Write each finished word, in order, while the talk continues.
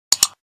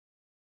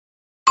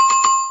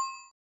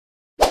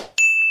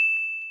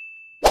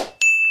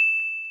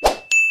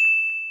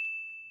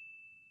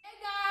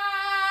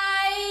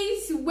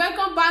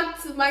welcome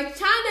back to my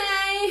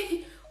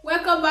channel.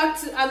 Welcome back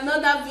to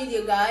another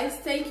video, guys.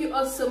 Thank you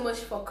all so much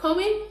for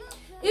coming.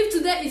 If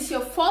today is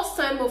your first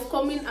time of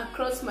coming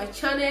across my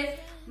channel,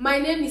 my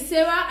name is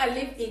Sarah. I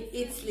live in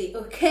Italy.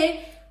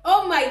 Okay,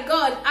 oh my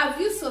god,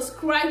 have you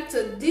subscribed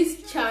to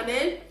this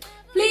channel?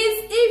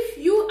 Please, if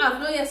you have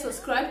not yet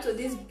subscribed to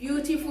this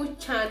beautiful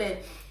channel,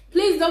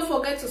 please don't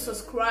forget to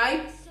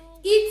subscribe.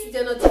 Hit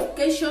the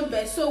notification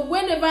bell so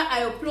whenever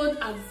I upload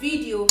a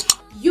video,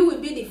 you will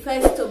be the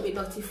first to be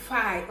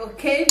notified.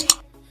 Okay,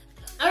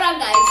 all right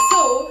guys,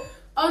 so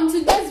on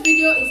today's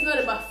video, it's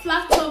not about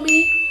flat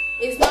tummy,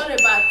 it's not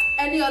about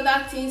any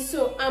other thing.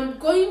 So I'm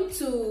going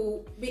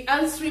to be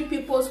answering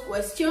people's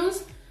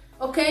questions.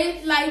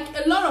 Okay,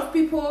 like a lot of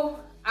people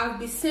have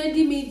been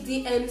sending me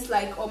DMs,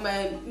 like on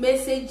my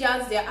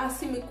messages. They're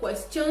asking me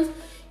questions.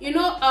 You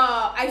know,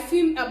 I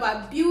film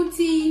about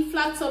beauty,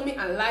 flat tummy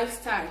and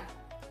lifestyle.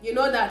 You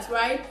know that,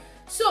 right?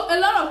 So a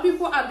lot of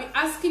people have been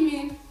asking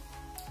me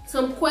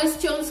some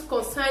questions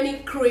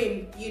concerning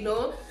cream, you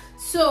know.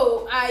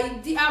 So I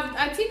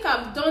think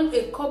I've done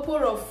a couple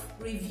of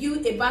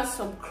reviews about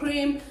some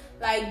cream,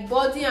 like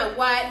Body and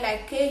White,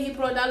 like K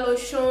Brother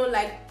Lotion,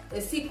 like a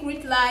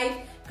Secret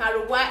Light,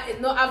 Caro White.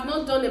 No, I've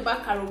not done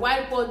about Caro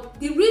White, but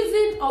the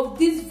reason of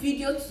this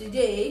video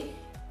today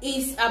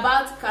is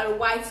about Caro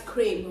White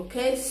cream.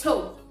 Okay,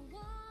 so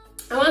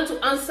I want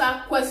to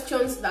answer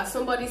questions that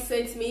somebody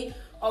sent me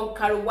on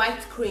Caro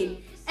White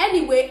cream.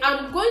 Anyway,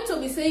 I'm going to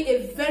be saying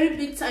a very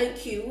big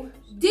thank you.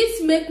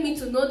 This makes me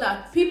to know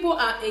that people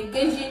are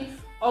engaging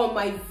on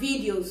my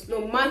videos,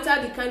 no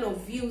matter the kind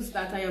of views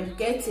that I am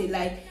getting.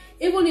 Like,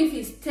 even if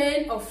it's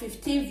 10 or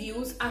 15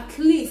 views, at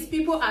least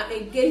people are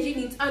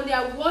engaging it and they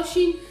are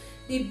watching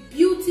the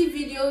beauty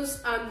videos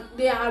and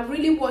they are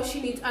really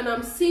watching it. And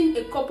I'm seeing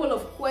a couple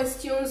of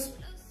questions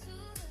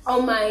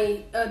on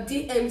my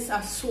DMs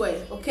as well.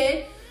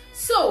 Okay,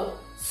 so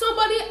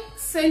somebody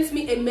sent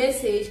me a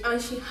message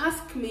and she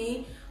asked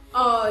me,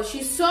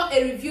 she saw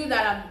a review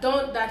that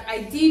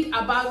I did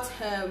about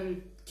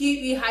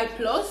QE High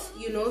Plus,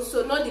 you know,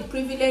 so not the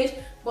privilege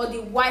but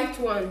the white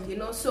one, you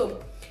know.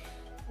 So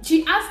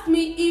she asked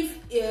me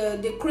if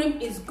the cream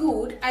is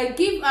good. I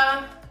give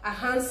her an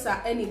answer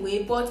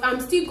anyway, but I'm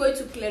still going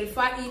to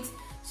clarify it.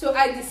 So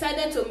I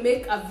decided to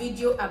make a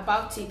video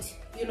about it,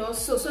 you know,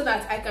 so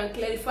that I can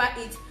clarify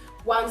it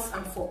once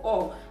and for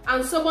all.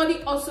 And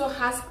somebody also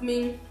asked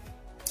me,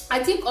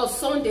 I think on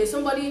Sunday,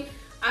 somebody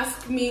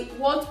asked me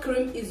what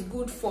cream is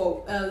good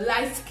for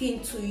light skin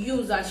to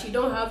use, that she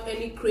don't have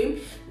any cream,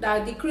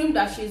 that the cream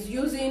that she's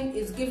using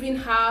is giving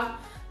her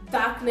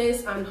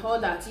darkness and all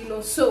that, you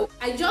know. So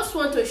I just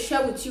want to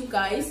share with you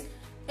guys,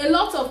 a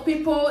lot of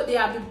people, they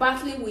have been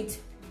battling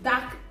with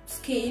dark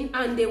skin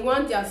and they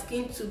want their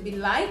skin to be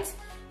light,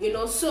 you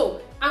know.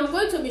 So I'm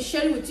going to be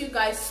sharing with you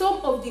guys some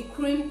of the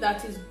cream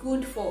that is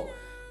good for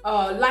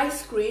light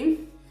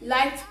skin,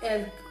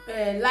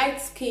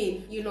 light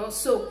skin, you know.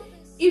 So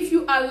if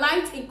you are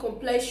light in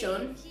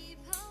complexion,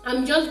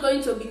 I'm just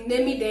going to be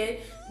naming them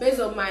based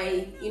on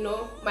my, you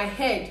know, my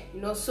head,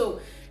 you know. So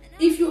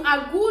if you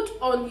are good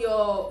on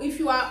your, if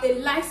you are a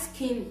light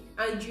skin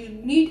and you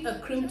need a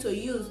cream to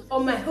use,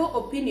 on my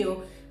whole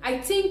opinion, I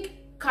think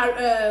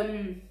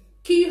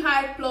Q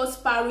High Plus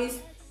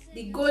Paris,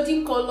 the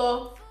golden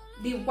color,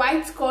 the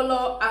white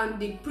color and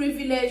the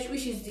privilege,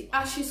 which is the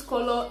ashes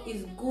color,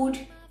 is good,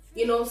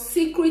 you know.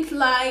 Secret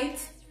Light,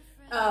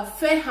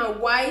 Fair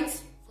and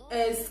White,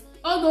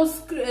 all those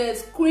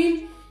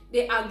cream,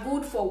 they are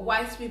good for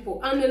white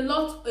people, and a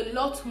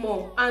lot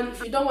more. And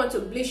if you don't want to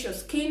bleach your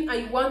skin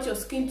and you want your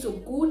skin to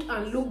good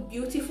and look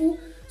beautiful,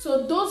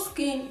 so those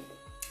cream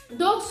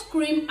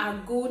are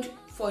good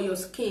for your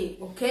skin.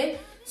 Okay,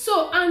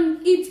 so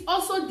and it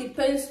also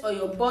depends on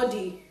your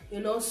body, you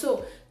know.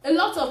 So a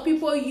lot of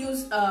people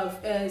use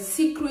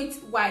Secret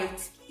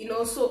White, you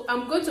know. So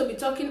I'm going to be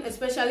talking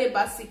especially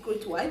about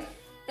Secret White.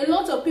 A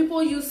lot of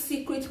people use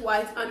Secret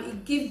White and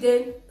it gives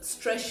them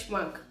stretch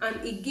mark and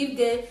it gives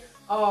them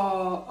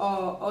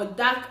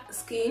dark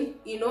skin,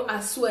 you know,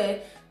 as well,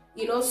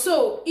 you know.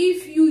 So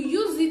if you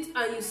use it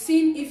and you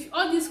see, if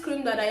all this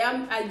cream that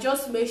I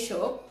just made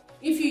sure,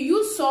 if you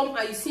use some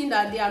and you see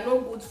that they are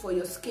not good for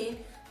your skin,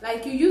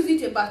 like you use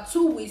it about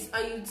 2 weeks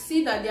and you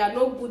see that they are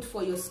not good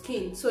for your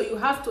skin, so you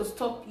have to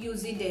stop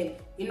using them,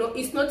 you know.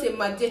 It's not a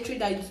mandatory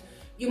that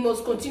you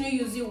must continue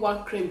using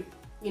one cream,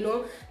 you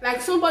know.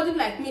 Like somebody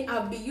like me,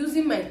 I've been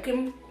using my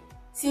cream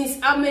since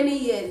how many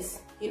years,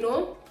 you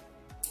know.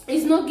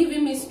 It's not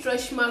giving me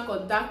stretch mark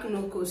or dark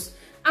knuckles.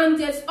 And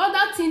there's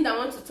other thing that I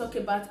want to talk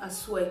about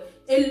as well.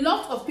 A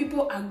lot of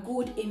people are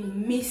good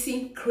in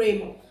mixing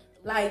cream.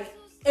 Like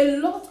a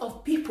lot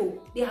of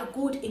people, they are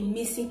good in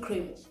mixing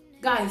cream,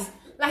 guys.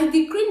 Like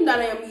the cream that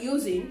I am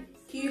using,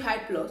 Q High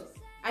Plus,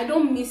 I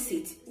don't mix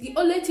it. The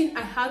only thing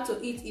I had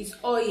to eat is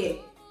oil,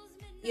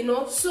 you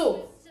know.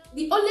 So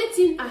the only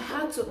thing I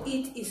had to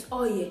eat is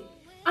oil.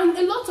 And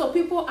a lot of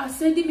people are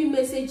sending me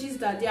messages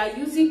that they are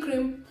using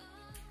cream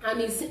and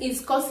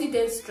it's causing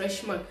them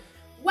stretch mark.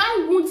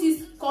 Why won't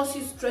it cause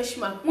you stretch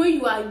mark when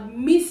you are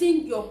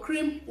mixing your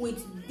cream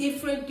with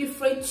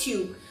different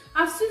tube?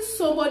 I've seen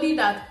somebody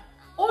that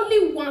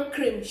only one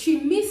cream, she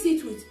mix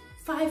it with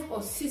 5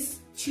 or 6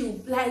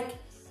 tube. Like,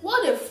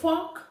 what the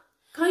fuck?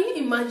 Can you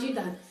imagine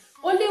that?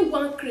 Only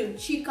one cream,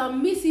 she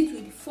can mix it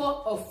with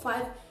 4 or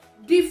 5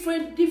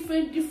 different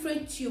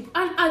tube,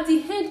 and at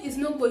the end it's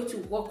not going to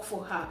work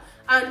for her,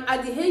 and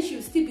at the end she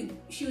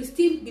will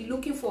still be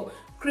looking for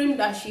cream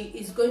that she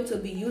is going to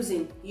be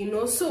using, you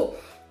know. So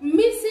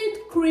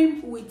mixing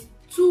cream with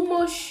too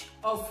much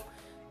of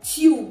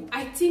tube,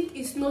 I think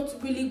it's not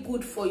really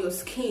good for your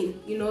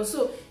skin, you know.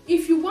 So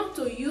if you want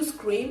to use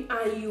cream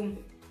and you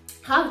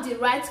have the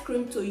right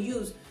cream to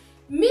use,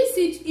 mix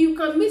it. You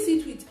can mix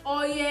it with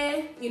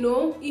oil, you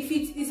know. If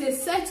it is a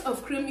set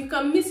of cream, you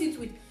can mix it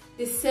with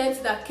the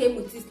set that came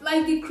with it.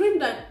 Like the cream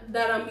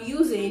that I'm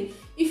using,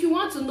 if you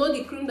want to know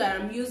the cream that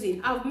I'm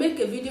using, I've made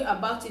a video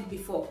about it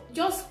before.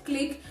 Just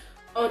click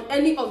on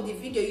any of the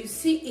video, you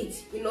see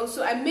it, you know.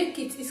 So I make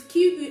it, it's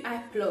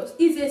QEI Plus.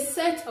 It's a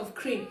set of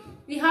cream.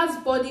 It has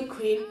body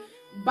cream,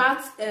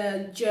 bath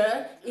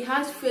gel, it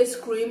has face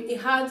cream,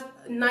 it has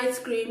night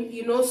cream,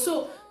 you know.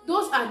 So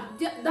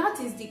that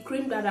is the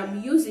cream that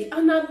I'm using,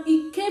 and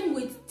it came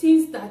with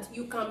things that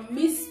you can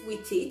mix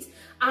with it,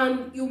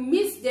 and you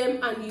mix them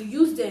and you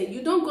use them.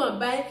 You don't go and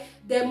buy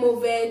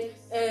Demoved,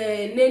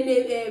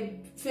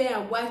 Fair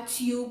and White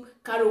tube,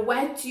 Caro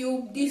White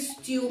tube, this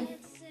tube,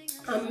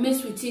 and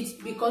mix with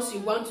it because you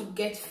want to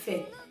get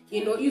fair.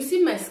 You know, you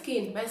see my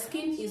skin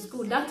is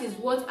good. That is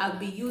what I've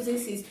been using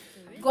since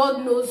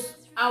God knows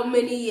how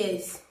many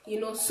years, you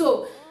know.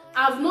 So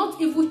I've not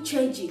even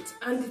changed it,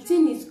 and the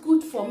thing is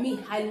good for me.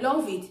 I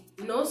love it,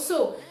 you know.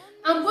 So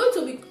I'm going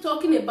to be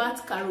talking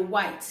about Caro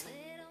White.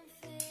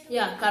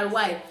 Yeah, Caro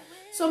White.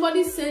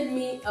 Somebody sent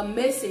me a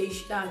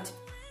message that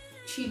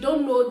she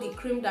don't know the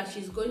cream that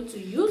she's going to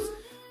use.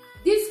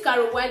 This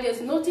Caro White,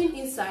 there's nothing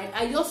inside.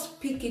 I just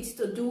pick it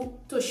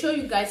to show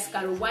you guys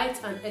Caro White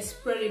and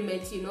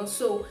experiment, you know.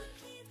 So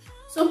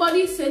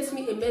somebody sent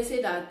me a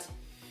message that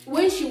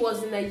when she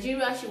was in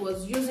Nigeria, she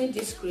was using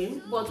this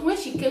cream, but when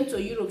she came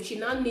to Europe, she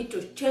now need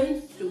to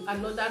change to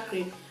another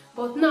cream.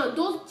 But now,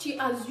 though she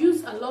has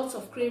used a lot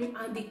of cream,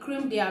 and the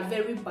cream, they are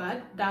very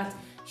bad, that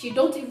she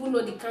don't even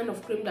know the kind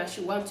of cream that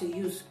she wants to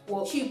use.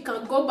 Well, she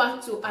can go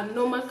back to a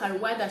normal Caro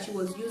White that she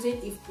was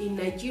using if in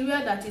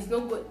Nigeria, that is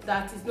not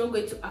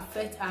going to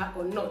affect her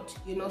or not,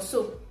 you know.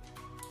 So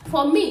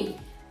for me,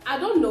 I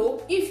don't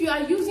know if you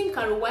are using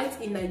Caro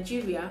White in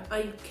Nigeria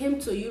and you came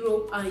to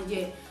Europe and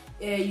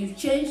you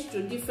change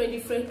to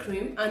different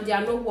cream and they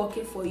are not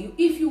working for you.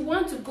 If you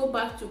want to go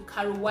back to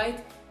Caro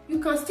White, you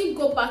can still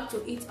go back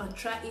to it and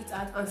try it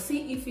out and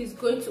see if it's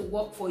going to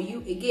work for you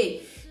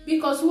again.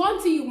 Because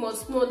one thing you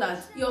must know,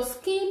 that your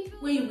skin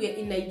when you were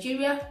in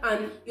Nigeria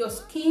and your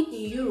skin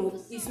in Europe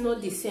is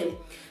not the same.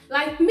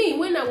 Like me,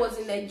 when I was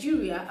in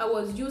Nigeria, I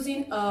was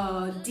using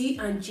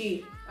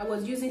D&G. I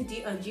was using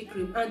D&G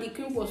cream, and the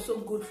cream was so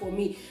good for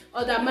me.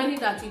 Other money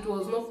that it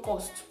was not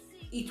cost.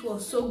 It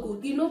was so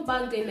good. You know,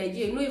 back then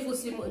Nigeria, you don't even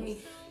see money.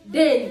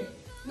 Then,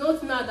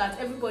 not now that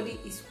everybody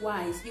is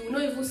wise, you will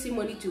not even see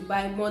money to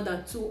buy more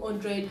than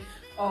 200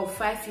 or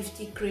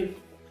 550 cream.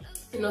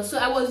 You know, so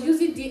I was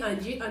using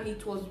D&G and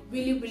it was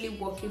really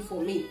working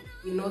for me.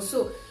 You know,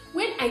 so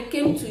when I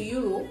came to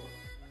Europe,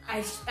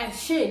 I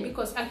changed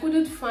because I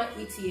couldn't find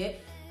it here.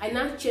 I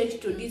now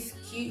changed to this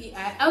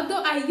QEI.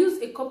 Although I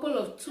used a couple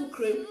of 2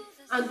 cream,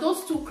 and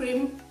those two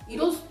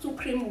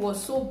cream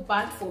was so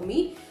bad for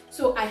me,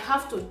 so I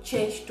have to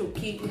change to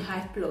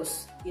QEI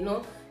Plus, you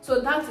know. So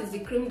that is the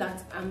cream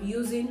that I'm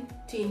using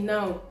till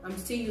now. I'm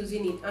still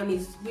using it, and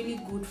it's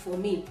really good for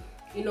me,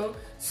 you know.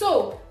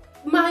 So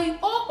my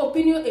own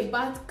opinion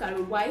about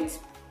Caro White,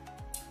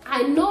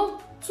 I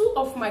know 2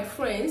 of my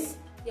friends,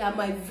 they are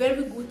my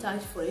very good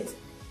tight friends,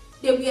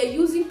 they were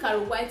using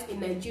Caro White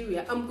in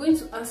Nigeria. I'm going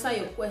to answer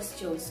your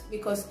questions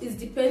because it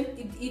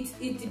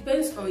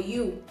depends on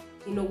you,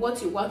 you know,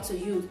 what you want to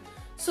use.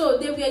 So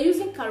they were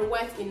using Caro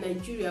White in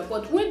Nigeria,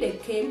 but when they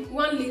came,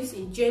 one lives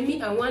in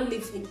Germany and one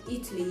lives in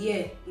Italy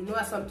here, you know,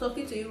 as I'm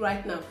talking to you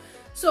right now.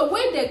 So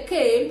when they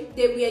came,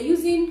 they were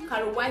using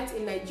Caro White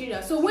in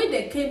Nigeria. So when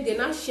they came, they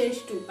now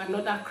changed to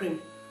another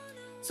cream.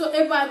 So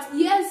about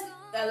years,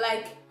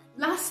 like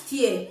last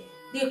year,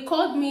 they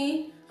called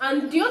me,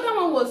 and the other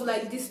one was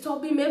like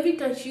disturbing me. Every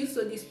time she used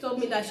to disturb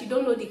me that she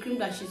don't know the cream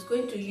that she's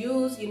going to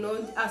use, you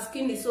know, her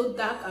skin is so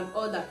dark and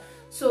all that.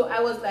 So I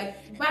was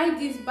like, buy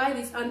this,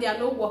 and they are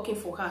not working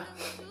for her,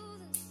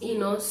 you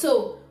know.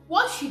 So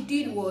what she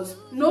did was,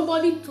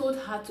 nobody told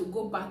her to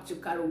go back to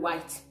Caro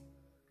White.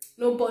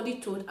 Nobody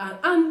told her.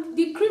 And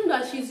the cream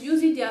that she's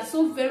using, they are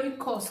so very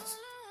cost,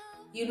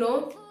 you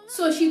know.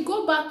 So she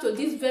go back to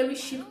this very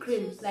cheap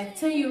cream, like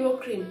 10 euro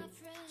cream.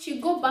 She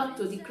go back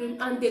to the cream,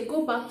 and they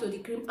go back to the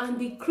cream, and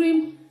the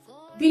cream,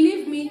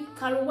 believe me,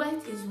 Caro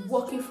White is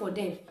working for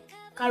them.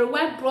 Caro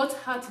White brought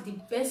out the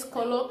best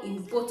color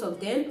in both of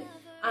them,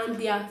 and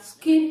their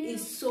skin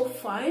is so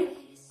fine,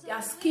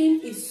 their skin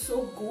is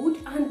so good,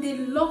 and they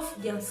love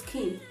their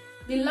skin.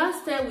 The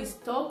last time we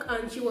talked,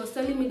 and she was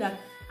telling me that,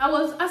 I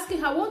was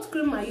asking her, what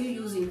cream are you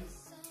using?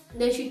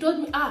 Then she told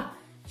me,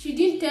 she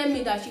didn't tell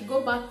me that she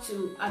go back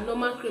to a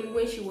normal cream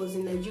when she was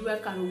in Nigeria,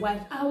 Caro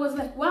White. I was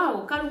like,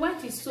 wow, Caro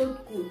White is so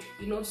good,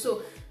 you know.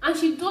 So, and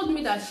she told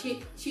me that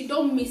she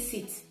don't miss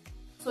it,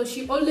 so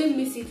she only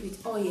miss it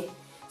with oil.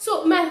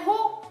 So my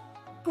whole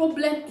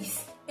problem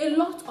is a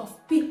lot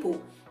of people,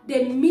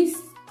 they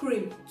miss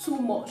cream too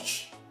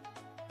much.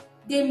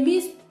 They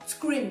miss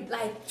cream,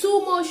 like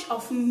too much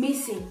of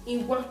missing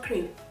in one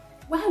cream.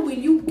 Why will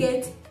you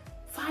get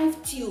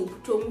 5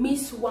 tubes to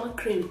miss one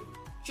cream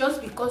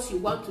just because you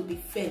want to be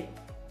fair,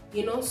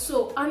 you know?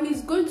 So, and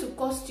it's going to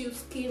cost you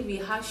skin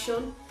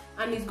reaction,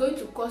 and it's going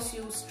to cause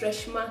you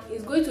stretch mark.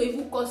 It's going to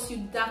even cause you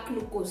dark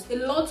knuckles, a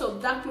lot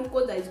of dark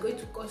knuckles that is going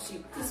to cause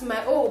you. This is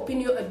my own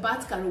opinion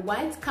about Caro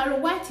White. Caro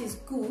White is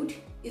good,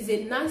 it's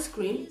a nice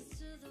cream.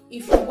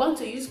 If you want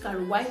to use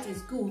Caro White,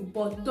 is good,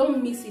 but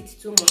don't miss it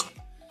too much.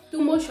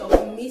 Too much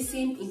of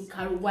missing in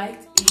Caro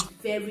White is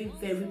very,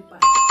 very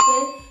bad.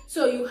 Okay,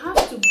 so you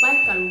have to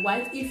buy Caro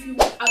White if you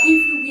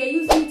were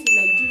using it in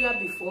Nigeria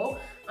before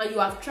and you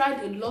have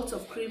tried a lot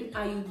of cream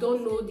and you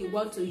don't know the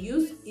one to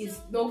use.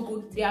 Is not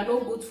good. They are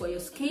not good for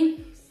your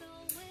skin.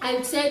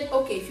 I said,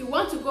 okay, if you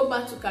want to go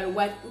back to Caro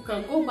White, you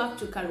can go back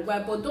to Caro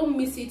White, but don't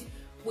miss it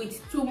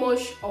with too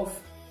much of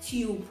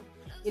tube,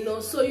 you know.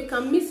 So you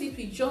can mix it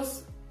with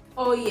just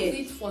oil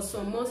it for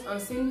some months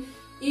and see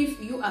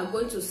if you are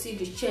going to see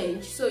the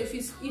change. So if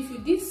you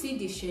did see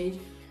the change,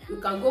 you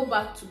can go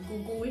back to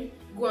Google,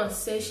 go and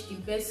search the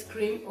best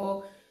cream,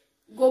 or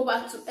go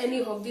back to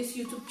any of this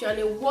YouTube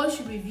channel, watch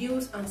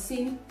reviews and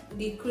see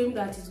the cream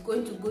that is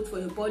going to good for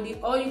your body.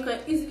 Or you can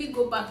easily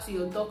go back to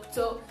your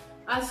doctor,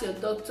 ask your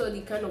doctor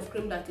the kind of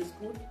cream that is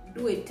good,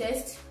 do a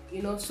test,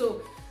 you know.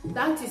 So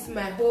that is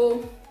my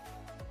whole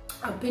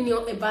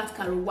opinion about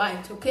Caro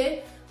White.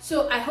 Okay,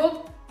 so I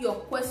hope your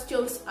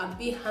questions are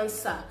being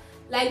answered.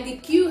 Like the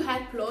Q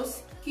High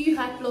Plus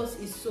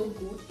is so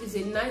good. It's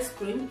a nice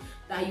cream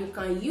that you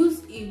can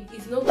use.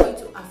 It's not going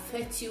to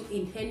affect you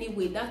in any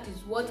way. That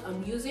is what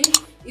I'm using.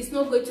 It's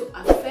not going to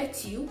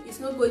affect you. It's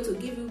not going to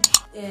give you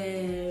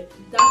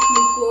dark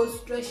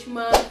knuckles, stretch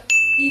mark.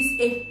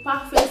 It's a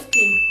perfect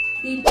skin.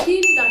 The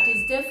thing that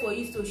is there for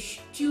you is to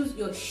choose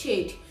your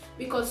shade,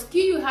 because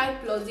Q High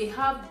Plus, they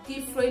have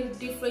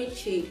different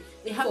shades.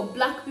 They have for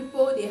black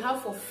people, they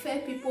have for fair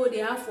people, they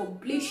have for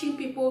bleaching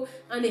people,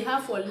 and they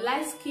have for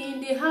light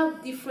skin. They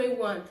have different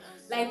ones.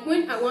 Like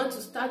when I want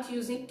to start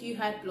using Q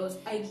High Plus,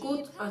 I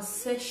go and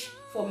search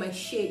for my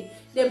shade.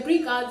 They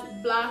bring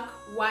out black,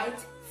 white,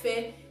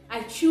 fair.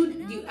 I choose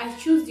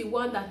the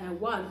one that I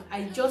want.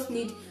 I just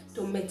need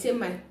to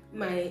maintain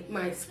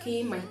my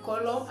skin, my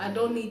color. I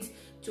don't need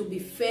to be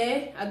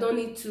fair. I don't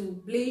need to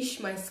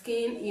bleach my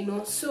skin, you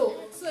know. So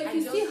if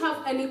you still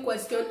have any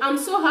question, I'm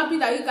so happy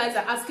that you guys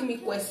are asking me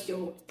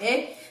questions.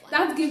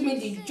 That gives me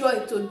the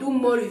joy to do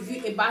more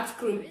review about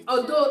cream.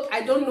 Although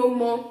I don't know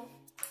more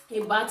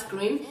about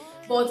cream,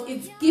 but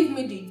it gives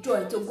me the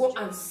joy to go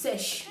and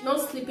search,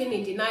 not sleeping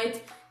in the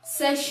night,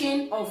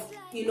 searching of,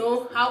 you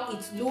know, how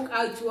it look,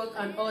 how it work,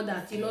 and all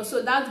that, you know.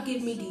 So that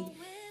gives me the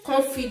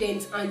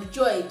confidence and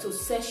joy to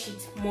search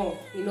it more,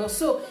 you know.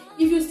 So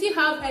if you still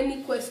have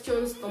any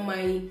questions on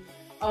my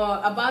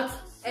about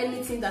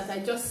anything that I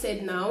just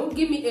said now,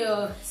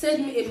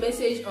 send me a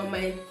message on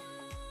my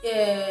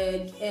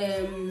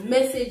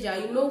messenger.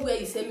 You know where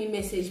you send me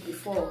message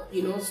before,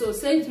 you know. So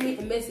send me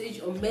a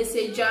message on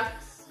messenger,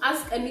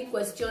 ask any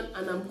question,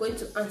 and I'm going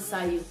to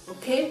answer you.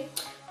 Okay,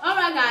 all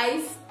right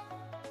guys,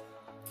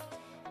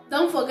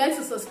 don't forget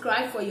to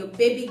subscribe for your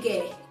baby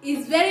girl.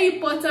 It's very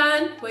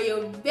important for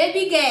your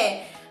baby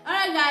girl.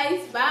 Alright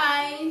guys,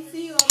 bye.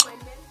 See you on my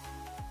next